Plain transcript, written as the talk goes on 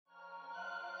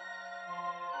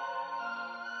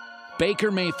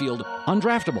Baker Mayfield,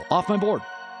 undraftable, off my board.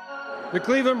 The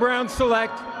Cleveland Browns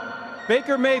select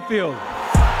Baker Mayfield. What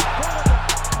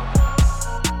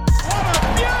a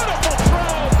beautiful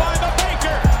throw by the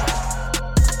Baker!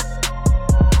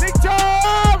 Nick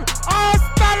Chubb!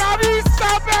 Hasta la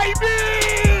vista,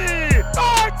 baby!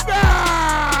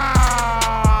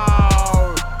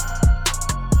 Touchdown!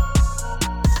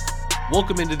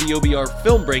 Welcome into the OBR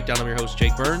Film Breakdown. I'm your host,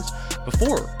 Jake Burns.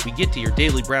 Before we get to your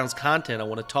daily Browns content, I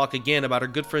want to talk again about our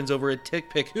good friends over at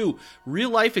TickPick, who, real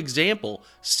life example,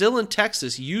 still in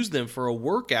Texas, used them for a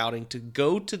work outing to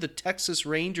go to the Texas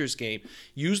Rangers game.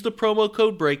 Used the promo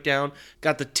code Breakdown,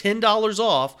 got the $10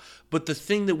 off, but the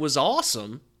thing that was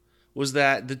awesome was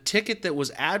that the ticket that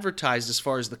was advertised as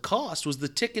far as the cost was the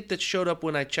ticket that showed up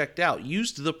when I checked out.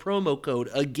 Used the promo code,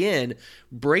 again,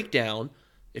 Breakdown.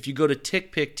 If you go to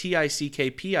TickPick,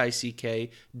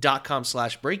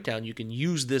 TickPick.com/breakdown, you can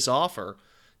use this offer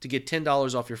to get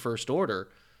 $10 off your first order.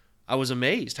 I was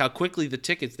amazed how quickly the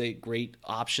tickets, they great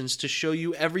options to show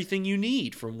you everything you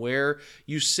need, from where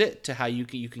you sit to how you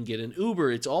can get an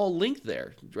Uber. It's all linked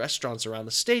there. Restaurants around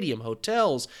the stadium,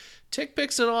 hotels.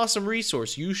 TickPick's an awesome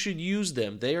resource. You should use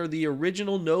them. They are the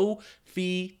original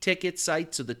no-fee ticket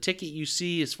site, so the ticket you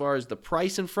see as far as the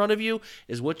price in front of you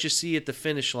is what you see at the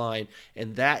finish line,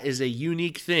 and that is a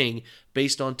unique thing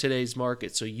based on today's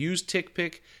market. So use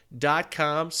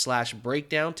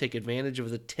TickPick.com/breakdown. Take advantage of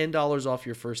the $10 off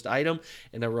your first item,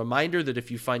 and a reminder that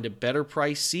if you find a better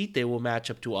price seat, they will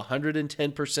match up to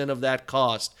 110% of that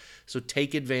cost. So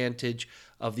take advantage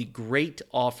of the great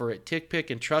offer at TickPick,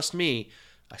 and trust me,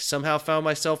 I somehow found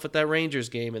myself at that Rangers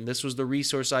game, and this was the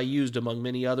resource I used among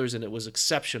many others, and it was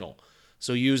exceptional.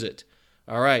 So use it.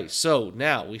 All right, so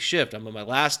now we shift. I'm on my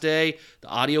last day. The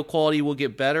audio quality will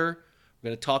get better.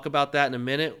 We're going to talk about that in a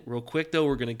minute. Real quick, though,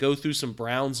 we're going to go through some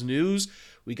Browns news.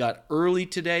 We got early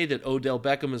today that Odell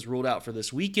Beckham is ruled out for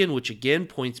this weekend, which again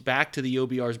points back to the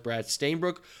OBR's Brad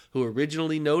Stainbrook, who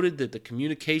originally noted that the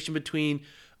communication between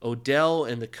Odell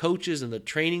and the coaches and the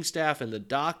training staff and the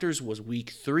doctors was week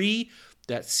 3.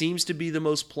 That seems to be the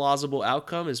most plausible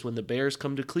outcome, is when the Bears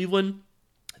come to Cleveland.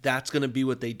 That's going to be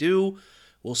what they do.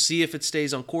 We'll see if it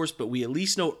stays on course, but we at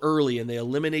least know early, and they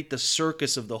eliminate the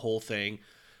circus of the whole thing,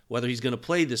 whether he's going to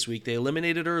play this week. They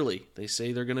eliminate it early. They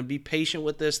say they're going to be patient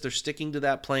with this. They're sticking to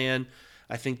that plan.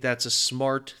 I think that's a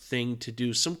smart thing to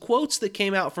do. Some quotes that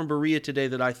came out from Berea today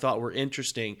that I thought were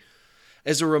interesting.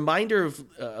 As a reminder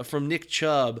from Nick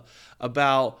Chubb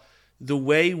about the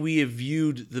way we have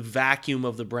viewed the vacuum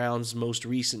of the Browns' most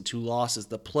recent 2 losses,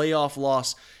 the playoff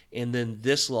loss and then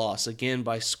this loss, again,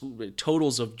 by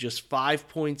totals of just 5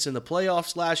 points in the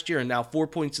playoffs last year and now 4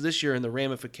 points this year, in the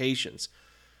ramifications,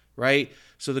 right?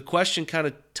 So the question kind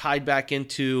of tied back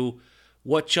into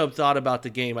what Chubb thought about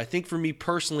the game. I think for me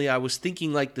personally, I was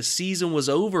thinking like the season was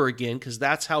over again, because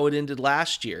that's how it ended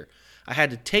last year. I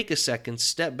had to take a second,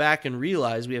 step back, and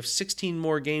realize we have 16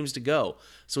 more games to go.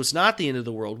 So it's not the end of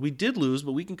the world. We did lose,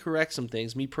 but we can correct some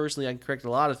things. Me personally, I can correct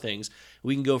a lot of things.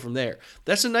 We can go from there.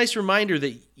 That's a nice reminder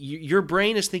that your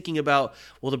brain is thinking about,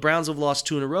 well, the Browns have lost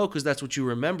 2 in a row, because that's what you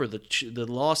remember, the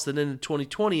loss that ended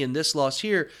 2020 and this loss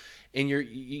here. And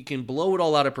you can blow it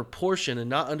all out of proportion and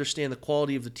not understand the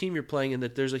quality of the team you're playing, and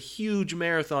that there's a huge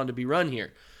marathon to be run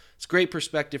here. It's great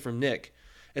perspective from Nick.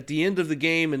 At the end of the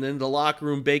game and in the locker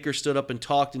room, Baker stood up and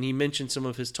talked, and he mentioned some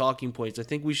of his talking points. I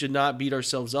think we should not beat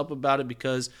ourselves up about it,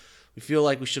 because we feel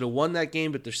like we should have won that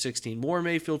game, but there's 16 more,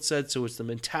 Mayfield said. So it's the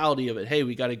mentality of it. Hey,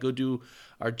 we got to go do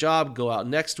our job, go out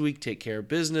next week, take care of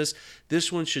business.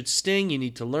 This one should sting. You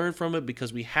need to learn from it,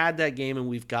 because we had that game and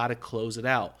we've got to close it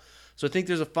out. So I think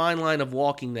there's a fine line of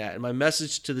walking that. And my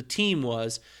message to the team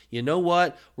was, you know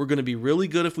what? We're going to be really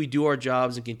good if we do our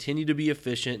jobs and continue to be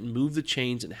efficient and move the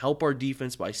chains and help our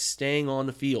defense by staying on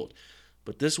the field.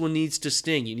 But this one needs to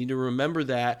sting. You need to remember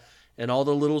that and all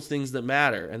the little things that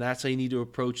matter. And that's how you need to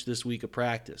approach this week of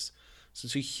practice. So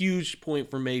it's a huge point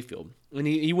for Mayfield. And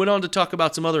he went on to talk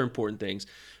about some other important things.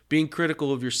 Being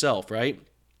critical of yourself, right?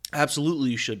 Absolutely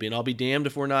you should be. And I'll be damned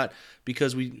if we're not,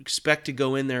 because we expect to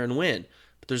go in there and win.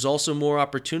 But there's also more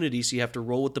opportunities, so you have to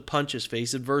roll with the punches,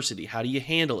 face adversity. How do you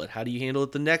handle it? How do you handle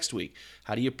it the next week?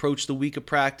 How do you approach the week of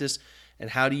practice?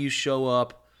 And how do you show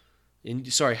up?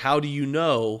 How do you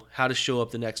know how to show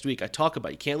up the next week? I talk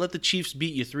about you can't let the Chiefs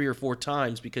beat you 3 or 4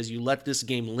 times because you let this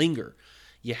game linger.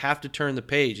 You have to turn the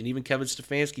page. And even Kevin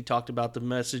Stefanski talked about the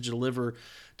message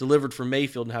delivered from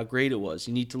Mayfield and how great it was.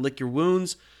 You need to lick your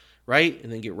wounds, right?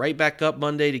 And then get right back up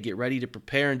Monday to get ready to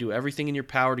prepare and do everything in your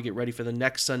power to get ready for the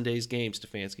next Sunday's game,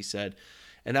 Stefanski said.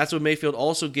 And that's what Mayfield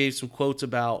also gave some quotes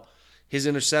about his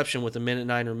interception with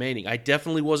 1:09 remaining. I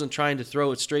definitely wasn't trying to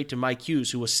throw it straight to Mike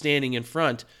Hughes, who was standing in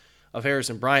front of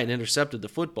Harrison Bryant intercepted the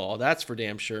football. That's for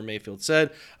damn sure, Mayfield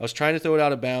said. I was trying to throw it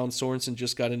out of bounds. Sorensen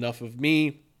just got enough of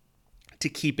me to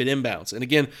keep it inbounds. And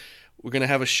again, we're going to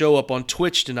have a show up on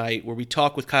Twitch tonight where we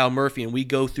talk with Kyle Murphy and we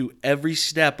go through every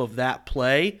step of that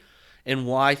play and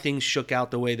why things shook out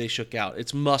the way they shook out.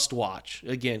 It's must watch.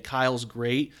 Again, Kyle's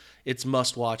great. It's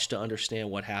must watch to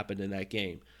understand what happened in that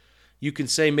game. You can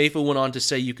say, Mayfield went on to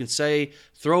say, you can say,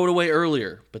 throw it away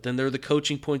earlier, but then there are the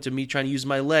coaching points of me trying to use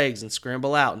my legs and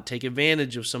scramble out and take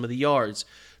advantage of some of the yards.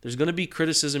 There's going to be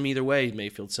criticism either way,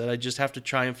 Mayfield said. I just have to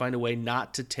try and find a way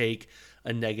not to take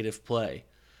a negative play.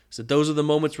 So those are the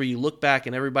moments where you look back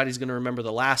and everybody's going to remember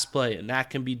the last play, and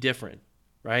that can be different,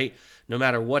 right? No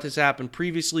matter what has happened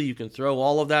previously, you can throw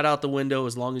all of that out the window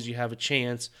as long as you have a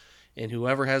chance. And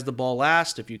whoever has the ball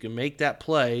last, if you can make that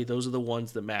play, those are the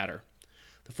ones that matter.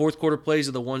 The fourth quarter plays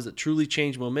are the ones that truly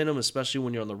change momentum, especially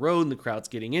when you're on the road and the crowd's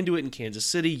getting into it in Kansas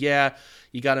City. Yeah,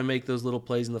 you got to make those little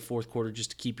plays in the fourth quarter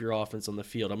just to keep your offense on the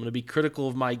field. I'm going to be critical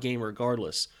of my game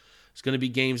regardless. It's going to be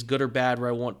games, good or bad, where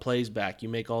I want plays back. You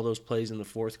make all those plays in the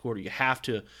fourth quarter. You have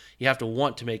to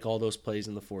want to make all those plays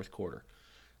in the fourth quarter.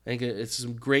 I think it's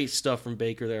some great stuff from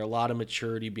Baker there. A lot of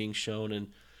maturity being shown,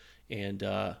 and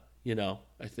I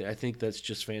think that's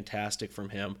just fantastic from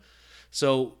him.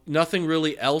 So nothing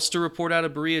really else to report out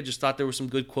of Berea. Just thought there were some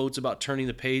good quotes about turning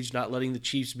the page, not letting the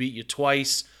Chiefs beat you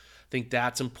twice. I think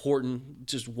that's important,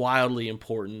 just wildly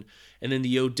important. And then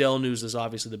the Odell news is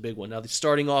obviously the big one. Now, the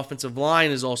starting offensive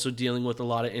line is also dealing with a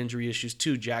lot of injury issues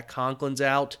too. Jack Conklin's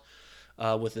out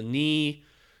with a knee.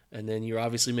 And then you're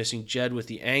obviously missing Jed with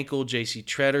the ankle. J.C.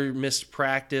 Treader missed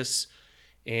practice.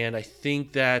 And I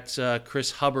think that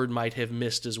Chris Hubbard might have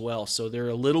missed as well. So they're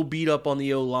a little beat up on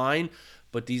the O-line,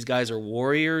 but these guys are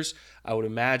warriors. I would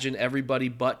imagine everybody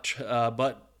but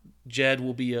Jed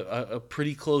will be a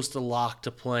pretty close to lock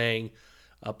to playing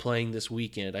this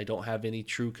weekend. I don't have any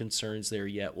true concerns there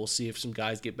yet. We'll see if some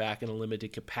guys get back in a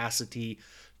limited capacity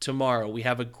tomorrow. We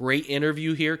have a great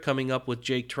interview here coming up with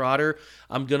Jake Trotter.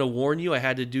 I'm going to warn you, I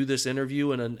had to do this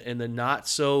interview in a not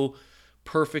so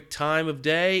perfect time of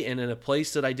day and in a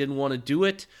place that I didn't want to do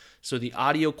it. So the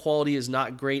audio quality is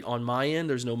not great on my end.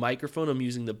 There's no microphone. I'm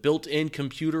using the built-in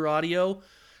computer audio.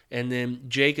 And then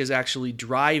Jake is actually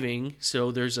driving.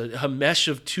 So there's a mesh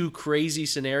of two crazy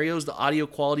scenarios. The audio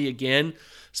quality, again,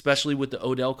 especially with the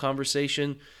Odell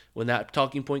conversation, when that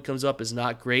talking point comes up, is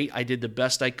not great. I did the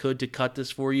best I could to cut this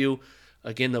for you.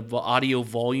 Again, the audio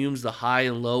volumes, the high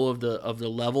and low of the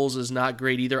levels is not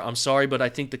great either. I'm sorry, but I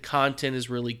think the content is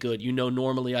really good. You know,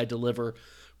 normally I deliver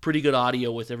pretty good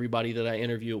audio with everybody that I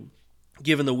interview.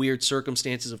 Given the weird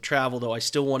circumstances of travel, though, I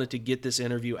still wanted to get this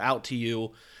interview out to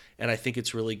you, and I think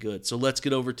it's really good. So let's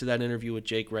get over to that interview with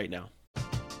Jake right now.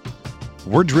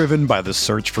 We're driven by the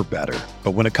search for better.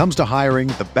 But when it comes to hiring,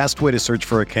 the best way to search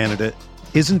for a candidate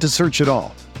isn't to search at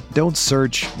all. Don't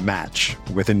search, match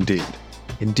with Indeed.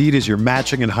 Indeed is your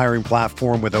matching and hiring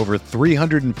platform with over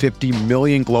 350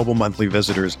 million global monthly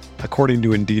visitors, according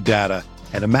to Indeed data,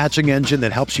 and a matching engine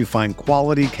that helps you find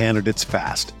quality candidates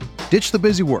fast. Ditch the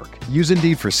busy work. Use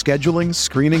Indeed for scheduling,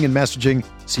 screening, and messaging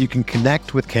so you can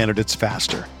connect with candidates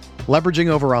faster. Leveraging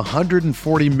over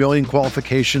 140 million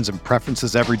qualifications and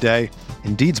preferences every day,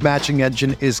 Indeed's matching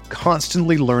engine is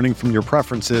constantly learning from your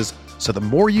preferences, so the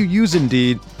more you use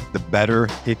Indeed, the better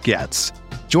it gets.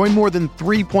 Join more than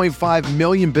 3.5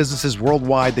 million businesses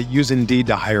worldwide that use Indeed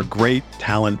to hire great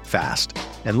talent fast.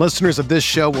 And listeners of this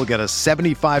show will get a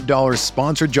 $75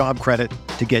 sponsored job credit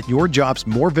to get your jobs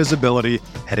more visibility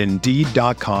at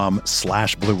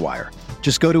Indeed.com/Blue Wire.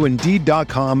 Just go to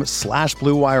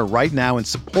Indeed.com/Blue Wire right now and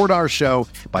support our show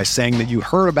by saying that you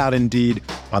heard about Indeed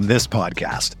on this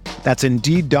podcast. That's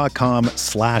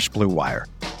Indeed.com/Blue Wire.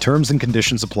 Terms and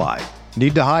conditions apply.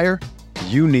 Need to hire?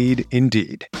 You need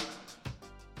Indeed.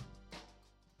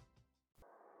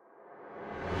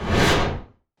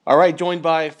 All right, joined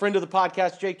by a friend of the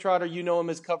podcast, Jake Trotter. You know him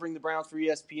as covering the Browns for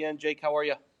ESPN. Jake, how are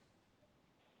you?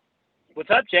 What's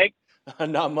up, Jake?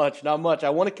 Not much. I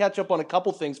want to catch up on a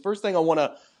couple things. First thing I want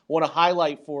to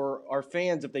highlight for our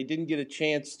fans, if they didn't get a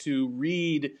chance to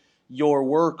read your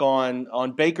work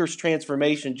on Baker's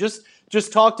transformation, just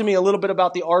talk to me a little bit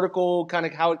about the article, kind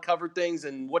of how it covered things,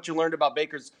 and what you learned about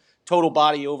Baker's total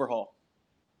body overhaul.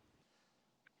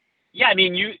 Yeah, I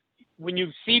mean, when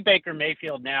you see Baker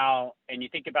Mayfield now and you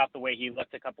think about the way he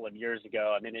looked a couple of years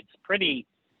ago, I mean, it's pretty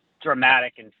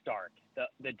dramatic and stark,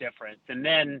 the difference. And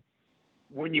then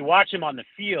when you watch him on the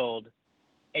field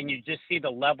and you just see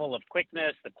the level of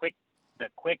quickness, the quick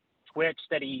twitch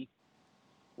that he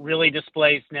really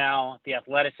displays now, the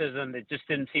athleticism that just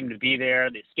didn't seem to be there,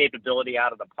 the escapability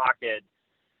out of the pocket,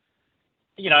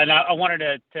 and I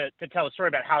wanted to tell a story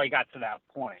about how he got to that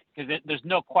point, because there's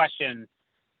no question,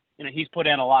 he's put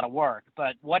in a lot of work,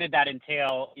 but what did that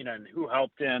entail, and who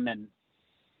helped him,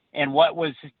 and what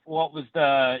was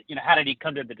the, how did he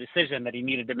come to the decision that he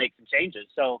needed to make some changes?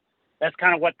 So that's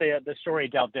kind of what the story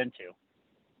delved into.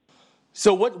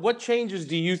 So what changes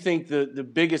do you think the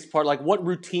biggest part, like what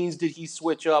routines did he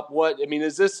switch up?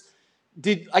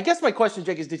 I guess my question,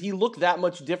 Jake, is did he look that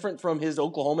much different from his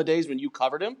Oklahoma days when you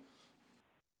covered him?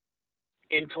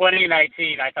 In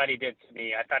 2019, I thought he did to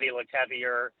me. I thought he looked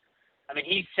heavier. I mean,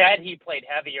 he said he played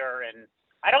heavier, and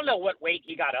I don't know what weight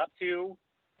he got up to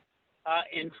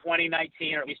in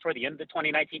 2019, or at least toward the end of the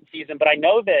 2019 season. But I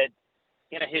know that,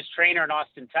 his trainer in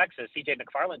Austin, Texas, CJ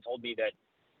McFarland, told me that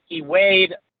he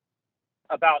weighed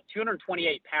about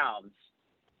 228 pounds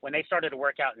when they started to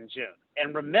work out in June.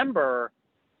 And remember,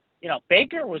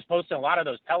 Baker was posting a lot of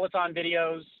those Peloton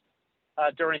videos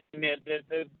during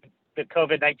the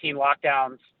COVID-19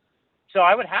 lockdowns. So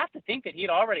I would have to think that he'd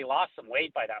already lost some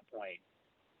weight by that point.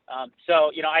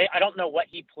 I don't know what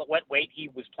weight he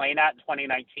was playing at in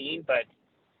 2019, but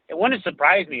it wouldn't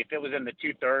surprise me if it was in the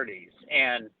 230s.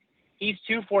 And he's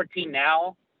 214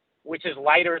 now, which is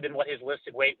lighter than what his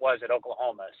listed weight was at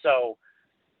Oklahoma. So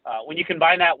when you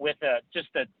combine that with just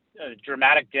a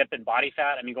dramatic dip in body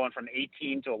fat, I mean, going from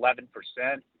 18 to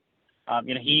 11%,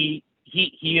 he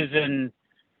is in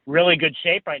really good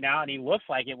shape right now, and he looks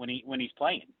like it when he's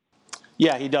playing.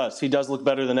 Yeah, he does. He does look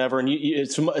better than ever. And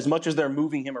as much as they're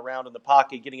moving him around in the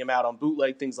pocket, getting him out on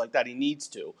bootleg, things like that, he needs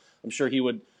to. I'm sure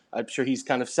he's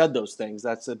kind of said those things.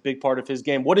 That's a big part of his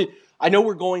game. I know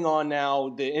we're going on now,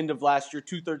 the end of last year,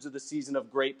 2/3 of the season of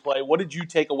great play. What did you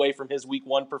take away from his week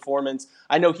 1 performance?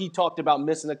 I know he talked about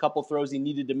missing a couple throws he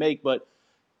needed to make, but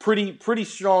pretty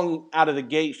strong out of the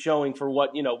gate showing for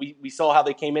what, we saw how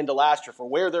they came into last year. For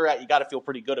where they're at, you got to feel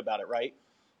pretty good about it, right?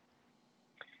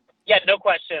 Yeah, no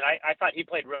question. I thought he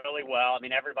played really well. I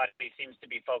mean, everybody seems to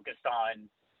be focused on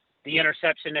the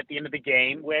interception at the end of the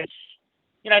game, which,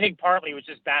 I think partly was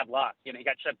just bad luck. He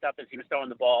got tripped up as he was throwing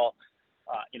the ball.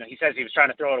 He says he was trying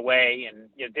to throw it away and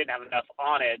didn't have enough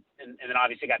on it, and then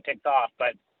obviously got picked off.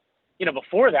 But,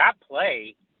 before that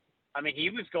play, I mean,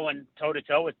 he was going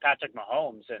toe-to-toe with Patrick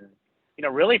Mahomes and,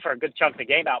 really for a good chunk of the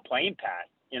game outplaying Pat.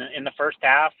 In the first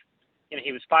half,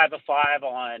 he was 5 of 5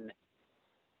 on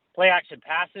play-action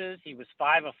passes. He was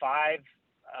 5 of 5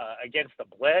 against the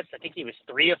blitz. I think he was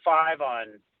 3 of 5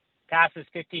 on passes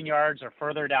 15 yards or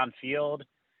further downfield.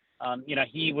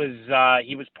 He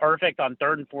was perfect on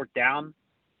 3rd and 4th down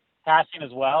passing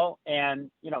as well. And,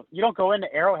 you don't go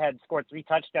into Arrowhead, score 3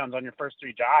 touchdowns on your first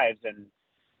 3 drives and,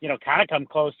 kind of come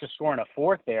close to scoring a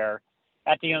 4th there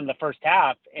at the end of the first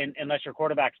half, unless your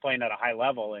quarterback's playing at a high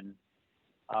level. And,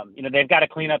 they've got to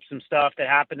clean up some stuff that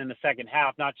happened in the second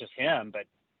half, not just him, but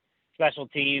special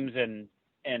teams and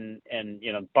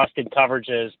busted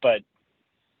coverages. But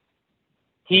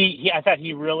I thought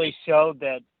he really showed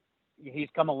that he's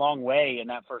come a long way in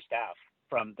that first half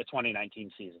from the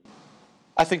 2019 season.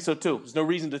 I think so too. There's no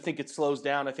reason to think it slows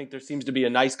down. I think there seems to be a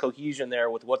nice cohesion there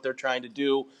with what they're trying to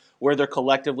do, where they're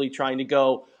collectively trying to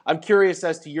go. I'm curious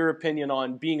as to your opinion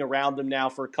on being around them now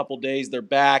for a couple days. They're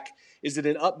back. Is it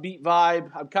an upbeat vibe?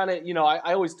 I'm kind of,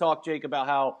 I always talk, Jake, about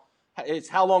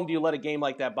how long do you let a game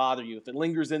like that bother you? If it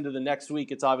lingers into the next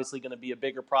week, it's obviously going to be a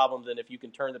bigger problem than if you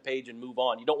can turn the page and move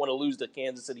on. You don't want to lose to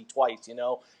Kansas City twice, You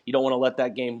don't want to let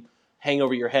that game hang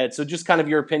over your head. So just kind of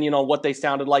your opinion on what they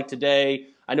sounded like today.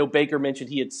 I know Baker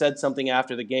mentioned he had said something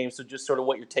after the game, so just sort of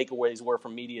what your takeaways were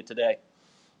from media today.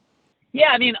 Yeah,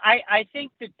 I mean, I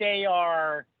think that they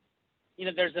are,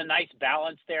 there's a nice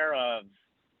balance there of,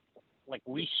 like,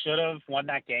 we should have won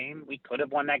that game. We could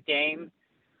have won that game.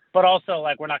 But also,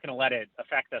 like, we're not going to let it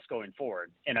affect us going forward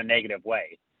in a negative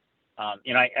way.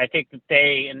 I think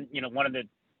that one of the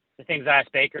things I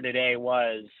asked Baker today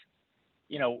was,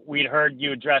 we'd heard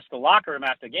you address the locker room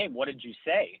after the game. What did you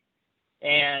say?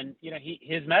 And,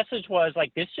 his message was,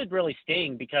 like, this should really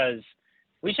sting because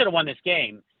we should have won this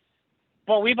game.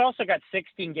 But we've also got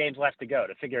 16 games left to go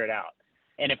to figure it out.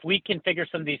 And if we can figure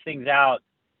some of these things out,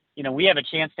 we have a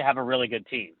chance to have a really good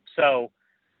team. So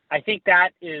I think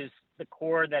that is the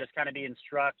core that is kind of being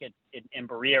struck in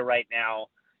Berea right now.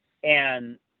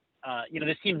 And,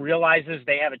 this team realizes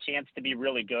they have a chance to be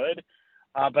really good.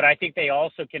 But I think they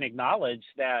also can acknowledge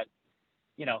that,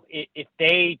 if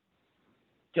they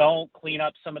don't clean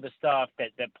up some of the stuff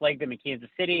that plagued them in Kansas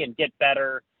City and get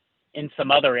better in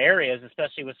some other areas,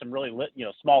 especially with some really,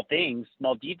 small things,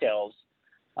 small details,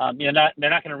 they're not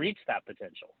going to reach that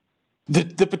potential.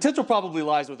 The potential probably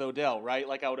lies with Odell, right?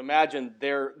 Like I would imagine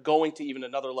they're going to even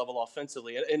another level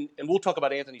offensively. And we'll talk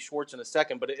about Anthony Schwartz in a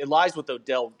second, but it lies with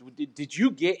Odell. Did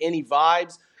you get any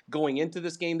vibes going into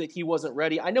this game that he wasn't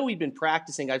ready? I know he'd been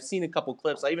practicing. I've seen a couple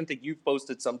clips. I even think you've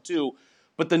posted some too.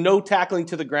 But the no tackling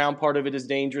to the ground part of it is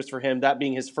dangerous for him. That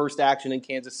being his first action in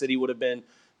Kansas City would have been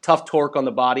tough torque on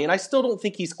the body. And I still don't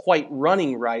think he's quite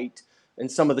running right in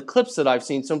some of the clips that I've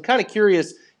seen. So I'm kind of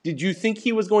curious, did you think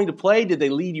he was going to play? Did they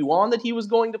lead you on that he was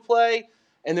going to play?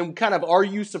 And then kind of are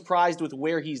you surprised with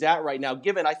where he's at right now,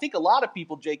 given I think a lot of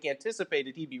people, Jake,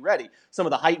 anticipated he'd be ready. Some of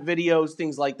the hype videos,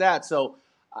 things like that. So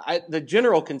the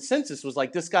general consensus was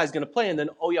like, this guy's going to play. And then,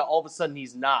 oh, yeah, all of a sudden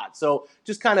he's not. So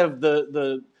just kind of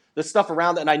the stuff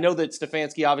around that. And I know that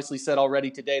Stefanski obviously said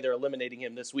already today they're eliminating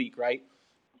him this week, right?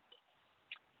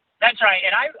 That's right.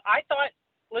 And I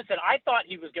thought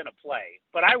he was going to play,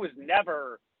 but I was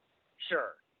never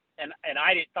sure. And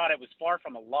I thought it was far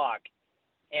from a lock.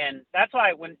 And that's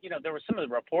why when, there were some of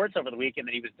the reports over the weekend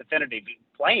that he was definitively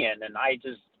playing, and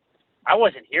I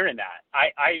wasn't hearing that.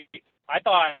 I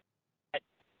thought,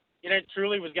 it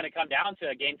truly was going to come down to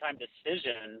a game time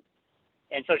decision.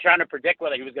 And so trying to predict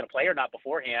whether he was going to play or not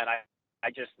beforehand,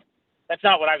 that's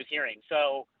not what I was hearing.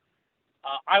 So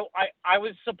I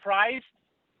was surprised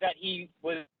that he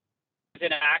was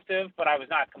inactive, but I was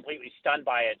not completely stunned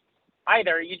by it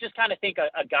either. You just kind of think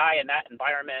a guy in that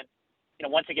environment,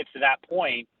 once it gets to that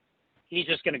point, he's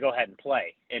just going to go ahead and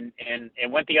play, and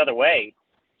went the other way.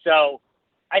 So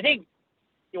I think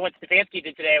what Stefanski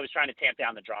did today was trying to tamp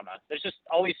down the drama. There's just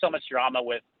always so much drama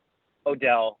with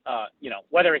Odell,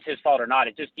 whether it's his fault or not.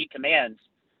 He commands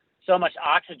so much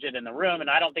oxygen in the room, and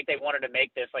I don't think they wanted to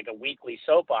make this like a weekly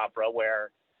soap opera where,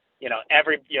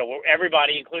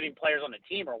 everybody, including players on the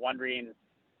team, are wondering,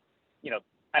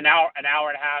 an hour and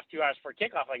a half, 2 hours for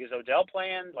kickoff, like, is Odell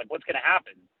playing? Like, what's going to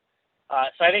happen?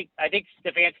 So I think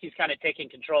Stefanski's kind of taking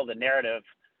control of the narrative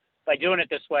by doing it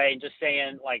this way and just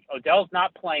saying, like, Odell's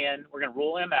not playing. We're going to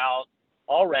rule him out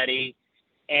already.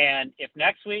 And if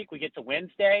next week we get to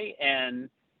Wednesday and,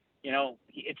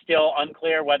 it's still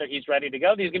unclear whether he's ready to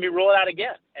go, he's going to be ruled out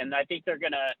again. And I think they're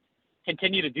going to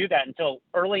continue to do that until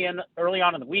early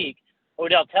on in the week,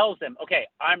 Odell tells them, okay,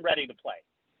 I'm ready to play.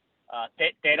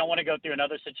 They don't want to go through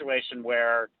another situation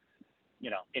where,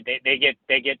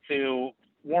 they get to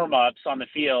warm-ups on the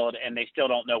field and they still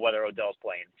don't know whether Odell's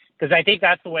playing. Because I think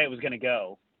that's the way it was going to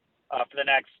go for the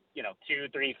next, 2,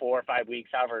 3, 4, 5 weeks,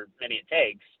 however many it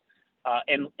takes,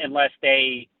 unless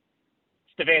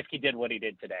Stefanski did what he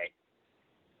did today.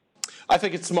 I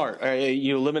think it's smart.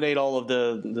 You eliminate all of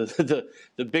the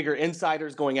bigger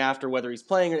insiders going after whether he's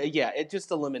playing. Yeah, it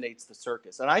just eliminates the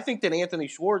circus. And I think that Anthony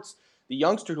Schwartz, the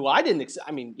youngster who I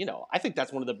think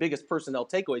that's one of the biggest personnel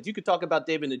takeaways. You could talk about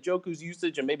David Njoku's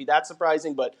usage, and maybe that's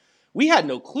surprising, but we had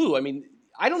no clue. I mean,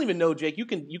 I don't even know, Jake, you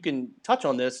can touch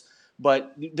on this,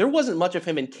 but there wasn't much of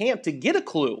him in camp to get a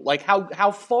clue, like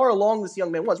how far along this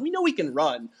young man was. We know he can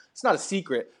run. It's not a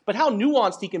secret. But how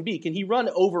nuanced he can be. Can he run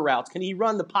over routes? Can he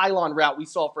run the pylon route we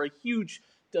saw for a huge,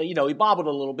 he bobbled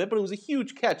a little bit, but it was a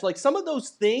huge catch. Like some of those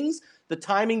things, the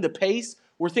timing, the pace,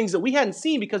 were things that we hadn't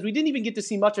seen because we didn't even get to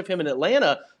see much of him in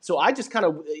Atlanta. So I just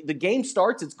the game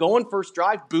starts, it's going first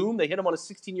drive, boom, they hit him on a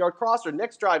 16-yard crosser.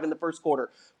 Next drive in the first quarter,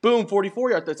 boom,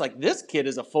 44-yard. It's like this kid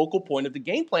is a focal point of the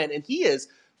game plan, and he is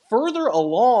further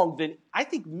along than I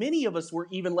think many of us were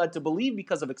even led to believe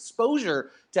because of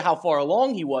exposure to how far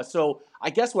along he was. So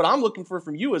I guess what I'm looking for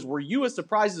from you is, were you as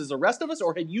surprised as the rest of us,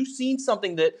 or had you seen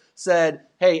something that said,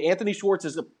 hey, Anthony Schwartz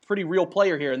is a pretty real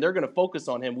player here and they're going to focus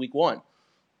on him week one?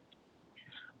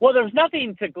 Well, there was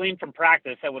nothing to glean from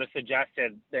practice that would have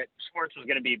suggested that Schwartz was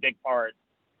going to be a big part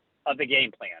of the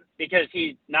game plan because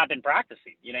he'd not been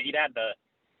practicing. He'd had the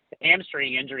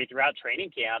hamstring injury throughout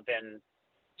training camp, and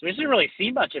so we didn't really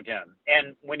see much of him.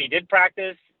 And when he did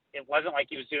practice, it wasn't like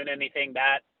he was doing anything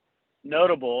that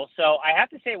notable. So I have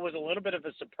to say it was a little bit of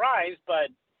a surprise,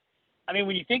 but I mean,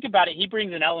 when you think about it, he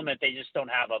brings an element they just don't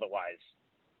have otherwise.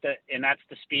 And that's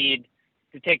the speed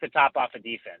to take the top off of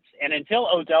defense. And until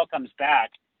Odell comes back,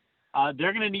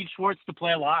 they're going to need Schwartz to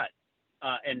play a lot,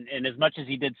 and as much as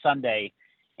he did Sunday.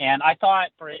 And I thought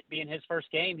for it being his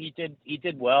first game, he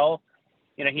did well.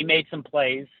 He made some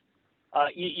plays.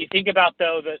 You think about,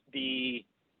 though, I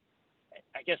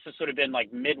guess this would have been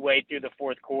like midway through the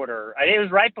fourth quarter. I think it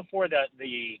was right before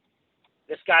the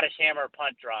Scottish Hammer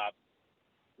punt drop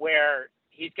where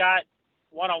he's got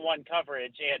one-on-one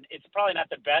coverage, and it's probably not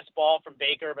the best ball from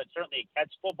Baker, but certainly a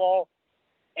catchable ball,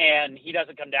 and he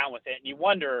doesn't come down with it. And you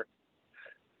wonder,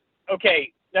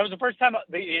 okay, that was the first time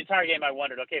the entire game I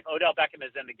wondered, okay, if Odell Beckham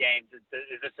is in the game, is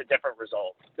this a different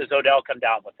result? Does Odell come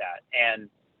down with that? And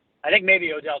I think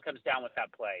maybe Odell comes down with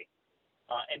that play.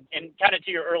 And kind of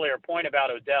to your earlier point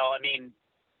about Odell, I mean,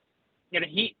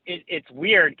 it's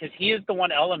weird because he is the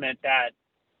one element that,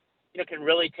 can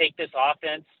really take this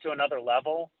offense to another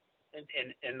level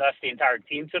and thus the entire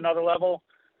team to another level.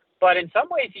 But in some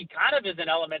ways, he kind of is an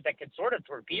element that could sort of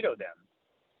torpedo them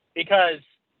because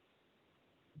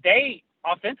they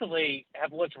offensively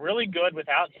have looked really good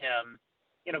without him,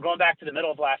 going back to the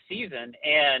middle of last season,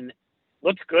 and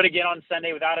looked good again on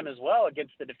Sunday without him as well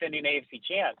against the defending AFC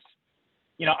champs.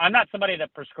 I'm not somebody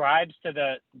that prescribes to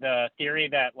the theory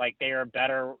that like they are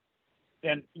better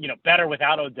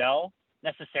without Odell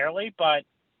necessarily, but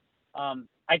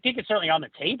I think it's certainly on the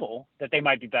table that they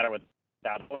might be better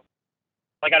without him.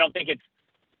 Like, I don't think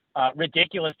it's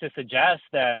ridiculous to suggest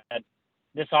that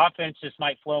this offense just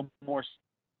might flow more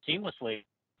seamlessly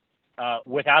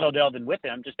without Odell than with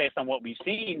him, just based on what we've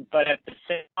seen. But at the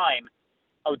same time,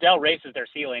 Odell raises their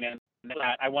ceiling, and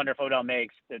I wonder if Odell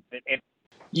makes it.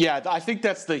 Yeah, I think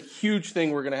that's the huge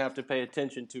thing we're going to have to pay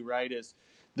attention to, right? Is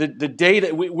the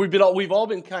data. We've all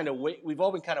been kind of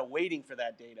waiting for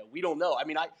that data. We don't know. I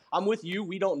mean, I'm with you.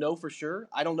 We don't know for sure.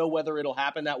 I don't know whether it'll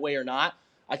happen that way or not.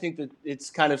 I think that it's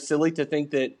kind of silly to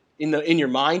think that in your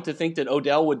mind to think that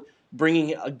Odell would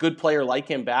bringing a good player like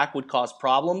him back would cause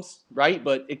problems, right?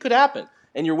 But it could happen.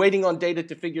 And you're waiting on data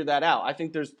to figure that out. I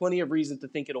think there's plenty of reason to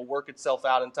think it'll work itself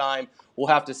out in time. We'll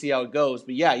have to see how it goes.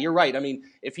 But yeah, you're right. I mean,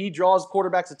 if he draws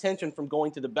quarterback's attention from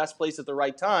going to the best place at the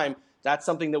right time, that's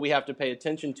something that we have to pay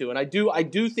attention to. And I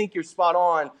do think you're spot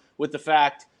on with the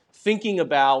fact, thinking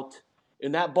about,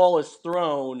 and that ball is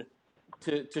thrown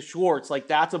to Schwartz, like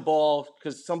that's a ball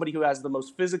because somebody who has the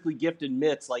most physically gifted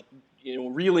mitts, like,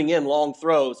 reeling in long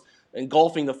throws and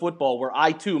golfing the football, where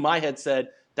my head said,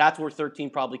 that's where 13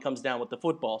 probably comes down with the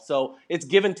football. So it's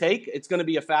give and take. It's going to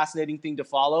be a fascinating thing to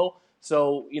follow.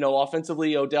 So,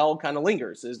 offensively, Odell kind of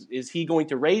lingers. Is he going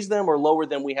to raise them or lower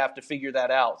them? We have to figure that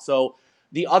out. So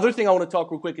the other thing I want to talk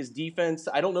real quick is defense.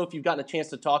 I don't know if you've gotten a chance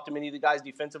to talk to many of the guys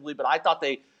defensively, but I thought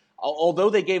although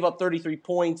they gave up 33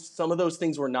 points, some of those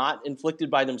things were not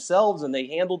inflicted by themselves, and they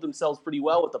handled themselves pretty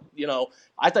well with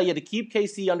I thought you had to keep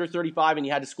KC under 35 and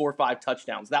you had to score 5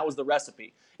 touchdowns. That was the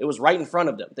recipe. It was right in front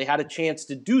of them. They had a chance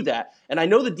to do that. And I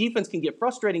know the defense can get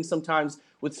frustrating sometimes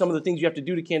with some of the things you have to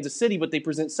do to Kansas City, but they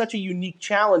present such a unique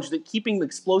challenge that keeping the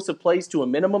explosive plays to a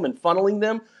minimum and funneling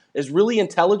them is really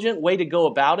intelligent way to go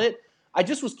about it. I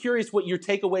just was curious what your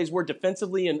takeaways were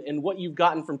defensively and what you've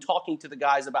gotten from talking to the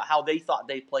guys about how they thought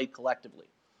they played collectively.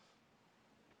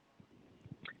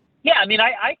 Yeah, I mean,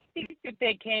 I think that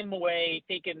they came away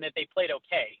thinking that they played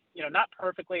okay. Not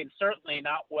perfectly and certainly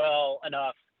not well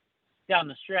enough down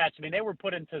the stretch. I mean, they were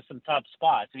put into some tough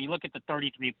spots. I mean, you look at the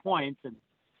 33 points, and,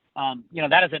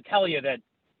 that doesn't tell you that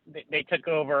they took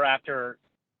over after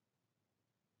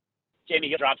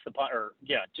Jamie drops the punt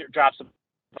drops the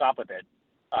top with it.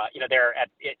 They're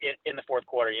in the fourth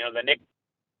quarter. The Nick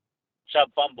Chubb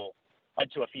fumble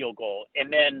led to a field goal.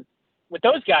 And then with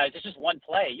those guys, it's just one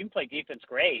play. You can play defense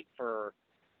great for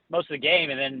most of the game,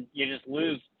 and then you just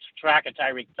lose track of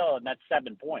Tyreek Hill, and that's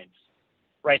 7 points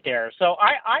right there. So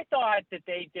I thought that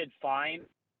they did fine.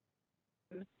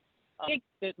 I think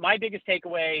that my biggest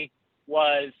takeaway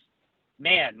was,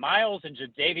 man, Miles and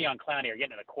Jadeveon Clowney are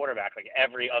getting to the quarterback like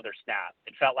every other snap,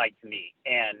 it felt like to me.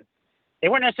 And they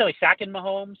weren't necessarily sacking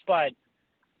Mahomes, but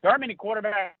there aren't many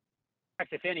quarterbacks,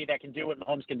 if any, that can do what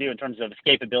Mahomes can do in terms of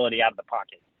escapability out of the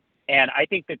pocket. And I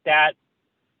think that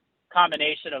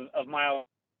combination of Miles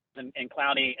and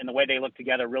Clowney and the way they look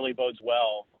together really bodes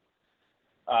well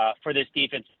for this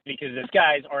defense, because those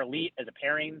guys are elite as a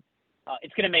pairing.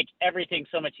 It's going to make everything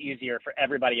so much easier for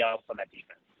everybody else on that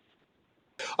defense.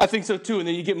 I think so, too. And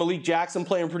then you get Malik Jackson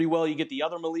playing pretty well. You get the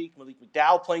other Malik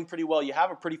McDowell playing pretty well. You have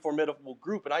a pretty formidable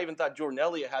group. And I even thought Jordan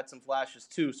Elliott had some flashes,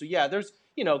 too. So, yeah, there's,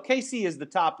 KC is the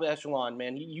top echelon,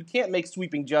 man. You can't make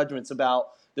sweeping judgments about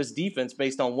this defense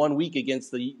based on 1 week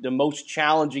against the most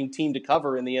challenging team to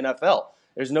cover in the NFL.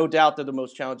 There's no doubt they're the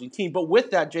most challenging team. But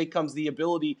with that, Jay, comes the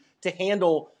ability to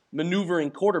handle maneuvering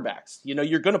quarterbacks.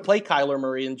 You're going to play Kyler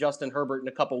Murray and Justin Herbert in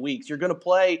a couple weeks. You're going to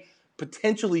play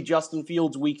potentially Justin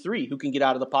Fields week 3, who can get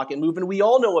out of the pocket and move. And we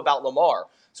all know about Lamar.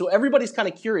 So everybody's kind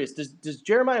of curious. Does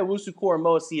Jeremiah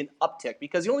Owusu-Koramoah see an uptick?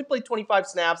 Because he only played 25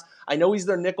 snaps. I know he's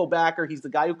their nickel backer. He's the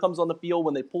guy who comes on the field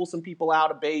when they pull some people out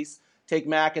of base, take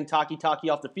Mack and Taki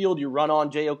off the field. You run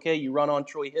on JOK, you run on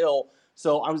Troy Hill.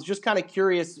 So I was just kind of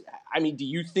curious. I mean, do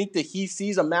you think that he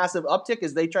sees a massive uptick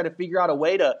as they try to figure out a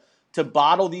way to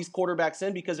bottle these quarterbacks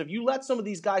in? Because if you let some of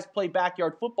these guys play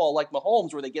backyard football like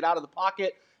Mahomes, where they get out of the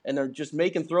pocket and they're just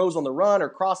making throws on the run or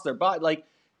cross their body, like,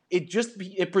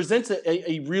 it presents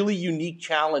a really unique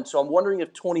challenge. So I'm wondering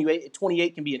if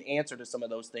 28 can be an answer to some of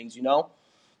those things, you know?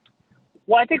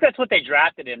 Well, I think that's what they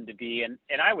drafted him to be, and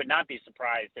I would not be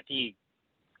surprised if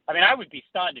I would be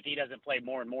stunned if he doesn't play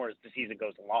more and more as the season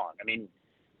goes along. I mean,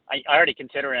 I already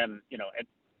consider him,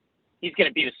 he's going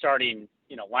to be the starting,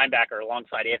 linebacker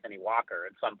alongside Anthony Walker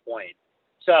at some point.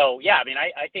 So, yeah, I mean,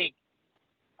 I think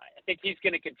he's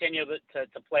going to continue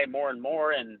to play more and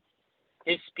more, and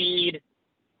his speed,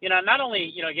 not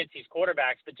only, against these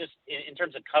quarterbacks, but just in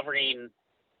terms of covering,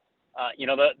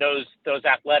 those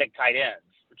athletic tight ends,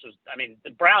 which was, I mean,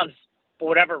 the Browns, for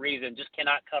whatever reason, just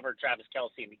cannot cover Travis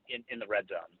Kelce in the red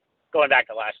zone, going back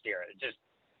to last year. It just,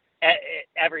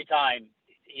 every time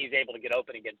he's able to get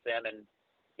open against them. And,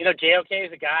 JOK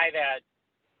is a guy that,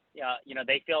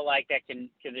 they feel like that can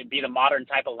be the modern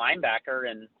type of linebacker.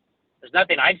 And there's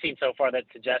nothing I've seen so far that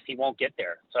suggests he won't get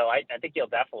there. So I think he'll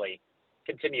definitely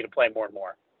continue to play more and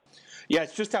more. Yeah,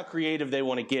 it's just how creative they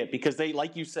want to get, because they,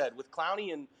 like you said, with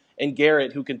Clowney and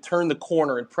Garrett, who can turn the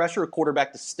corner and pressure a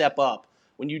quarterback to step up,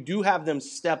 when you do have them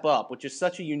step up, which is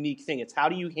such a unique thing, it's how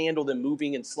do you handle them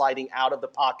moving and sliding out of the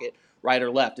pocket right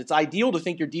or left. It's ideal to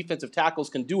think your defensive tackles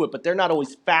can do it, but they're not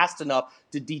always fast enough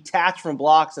to detach from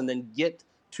blocks and then get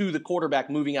to the quarterback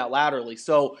moving out laterally.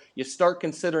 So you start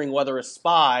considering whether a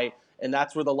spy, and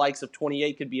that's where the likes of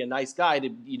 28 could be a nice guy to,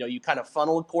 you kind of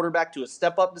funnel a quarterback to a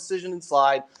step-up decision and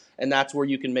slide, and that's where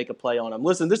you can make a play on him.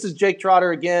 Listen, this is Jake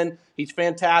Trotter again. He's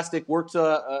fantastic, works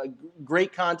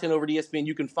great content over at ESPN.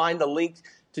 You can find the link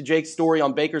to Jake's story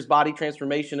on Baker's body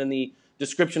transformation in the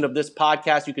description of this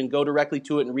podcast. You can go directly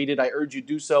to it and read it. I urge you to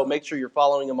do so. Make sure you're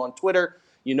following him on Twitter.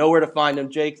 You know where to find him.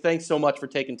 Jake, thanks so much for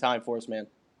taking time for us, man.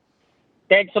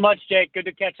 Thanks so much, Jake. Good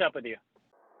to catch up with you.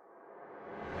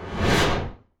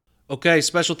 Okay,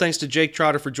 special thanks to Jake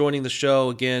Trotter for joining the show.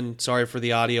 Again, sorry for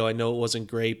the audio. I know it wasn't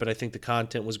great, but I think the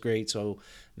content was great. So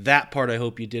that part I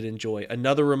hope you did enjoy.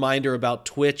 Another reminder about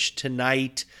Twitch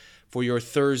tonight for your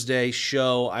Thursday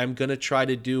show. I'm going to try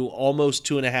to do almost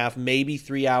 2.5, maybe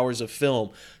 3 hours of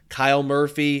film. Kyle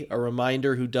Murphy, a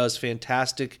reminder, who does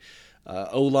fantastic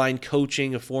O-line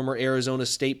coaching, a former Arizona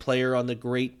State player on the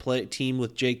great team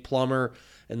with Jake Plummer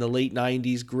in the late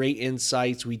 90s. Great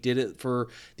insights. We did it for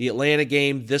the Atlanta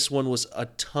game. This one was a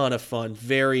ton of fun,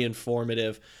 very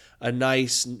informative. A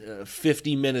nice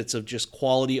 50 minutes of just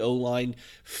quality O-line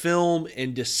film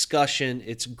and discussion.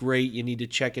 It's great. You need to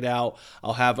check it out.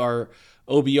 I'll have our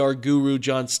OBR guru,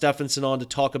 John Stephenson, on to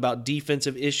talk about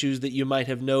defensive issues that you might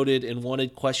have noted and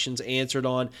wanted questions answered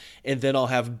on. And then I'll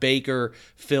have Baker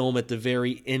film at the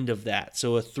very end of that.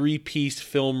 So a 3-piece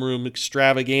film room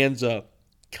extravaganza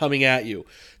coming at you.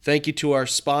 Thank you to our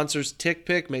sponsors,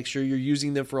 TickPick. Make sure you're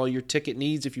using them for all your ticket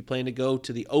needs if you plan to go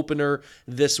to the opener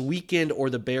this weekend or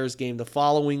the Bears game the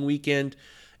following weekend.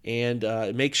 And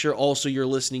make sure also you're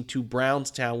listening to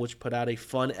Brownstown, which put out a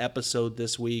fun episode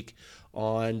this week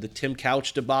on the Tim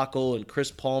Couch debacle and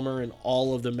Chris Palmer and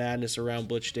all of the madness around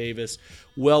Butch Davis.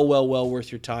 Well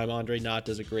worth your time. Andre Knott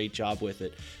does a great job with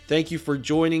it. Thank you for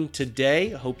joining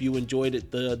today. I hope you enjoyed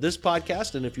it, this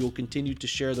podcast, and if you will continue to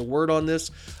share the word on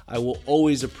this, I will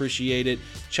always appreciate it.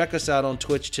 Check us out on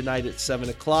Twitch tonight at 7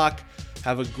 o'clock.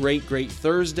 Have a great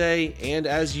Thursday, and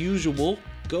as usual,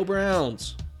 go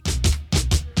Browns!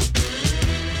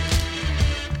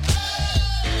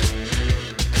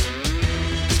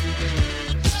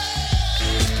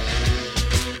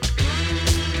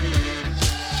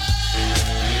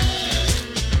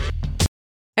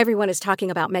 Everyone is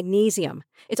talking about magnesium.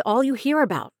 It's all you hear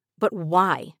about. But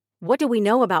why? What do we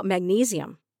know about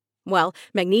magnesium? Well,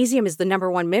 magnesium is the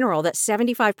 #1 mineral that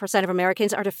 75% of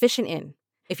Americans are deficient in.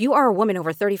 If you are a woman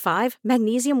over 35,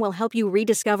 magnesium will help you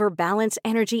rediscover balance,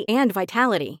 energy, and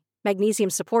vitality.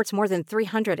 Magnesium supports more than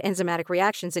 300 enzymatic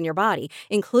reactions in your body,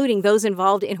 including those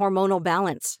involved in hormonal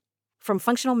balance. From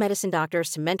functional medicine doctors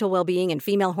to mental well-being and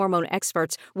female hormone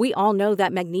experts, we all know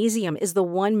that magnesium is the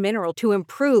one mineral to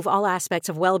improve all aspects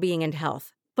of well-being and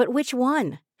health. But which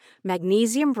one?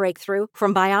 Magnesium Breakthrough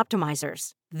from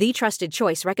Bioptimizers, the trusted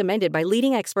choice recommended by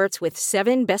leading experts with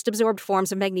 7 best-absorbed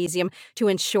forms of magnesium to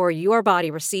ensure your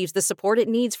body receives the support it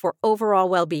needs for overall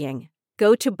well-being.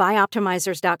 Go to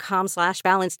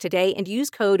bioptimizers.com/balance today and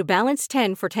use code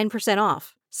BALANCE10 for 10%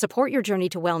 off. Support your journey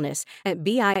to wellness at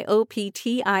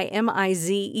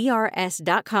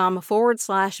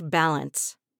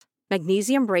bioptimizers.com/balance.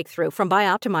 Magnesium Breakthrough from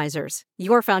Bioptimizers,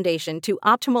 your foundation to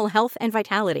optimal health and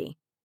vitality.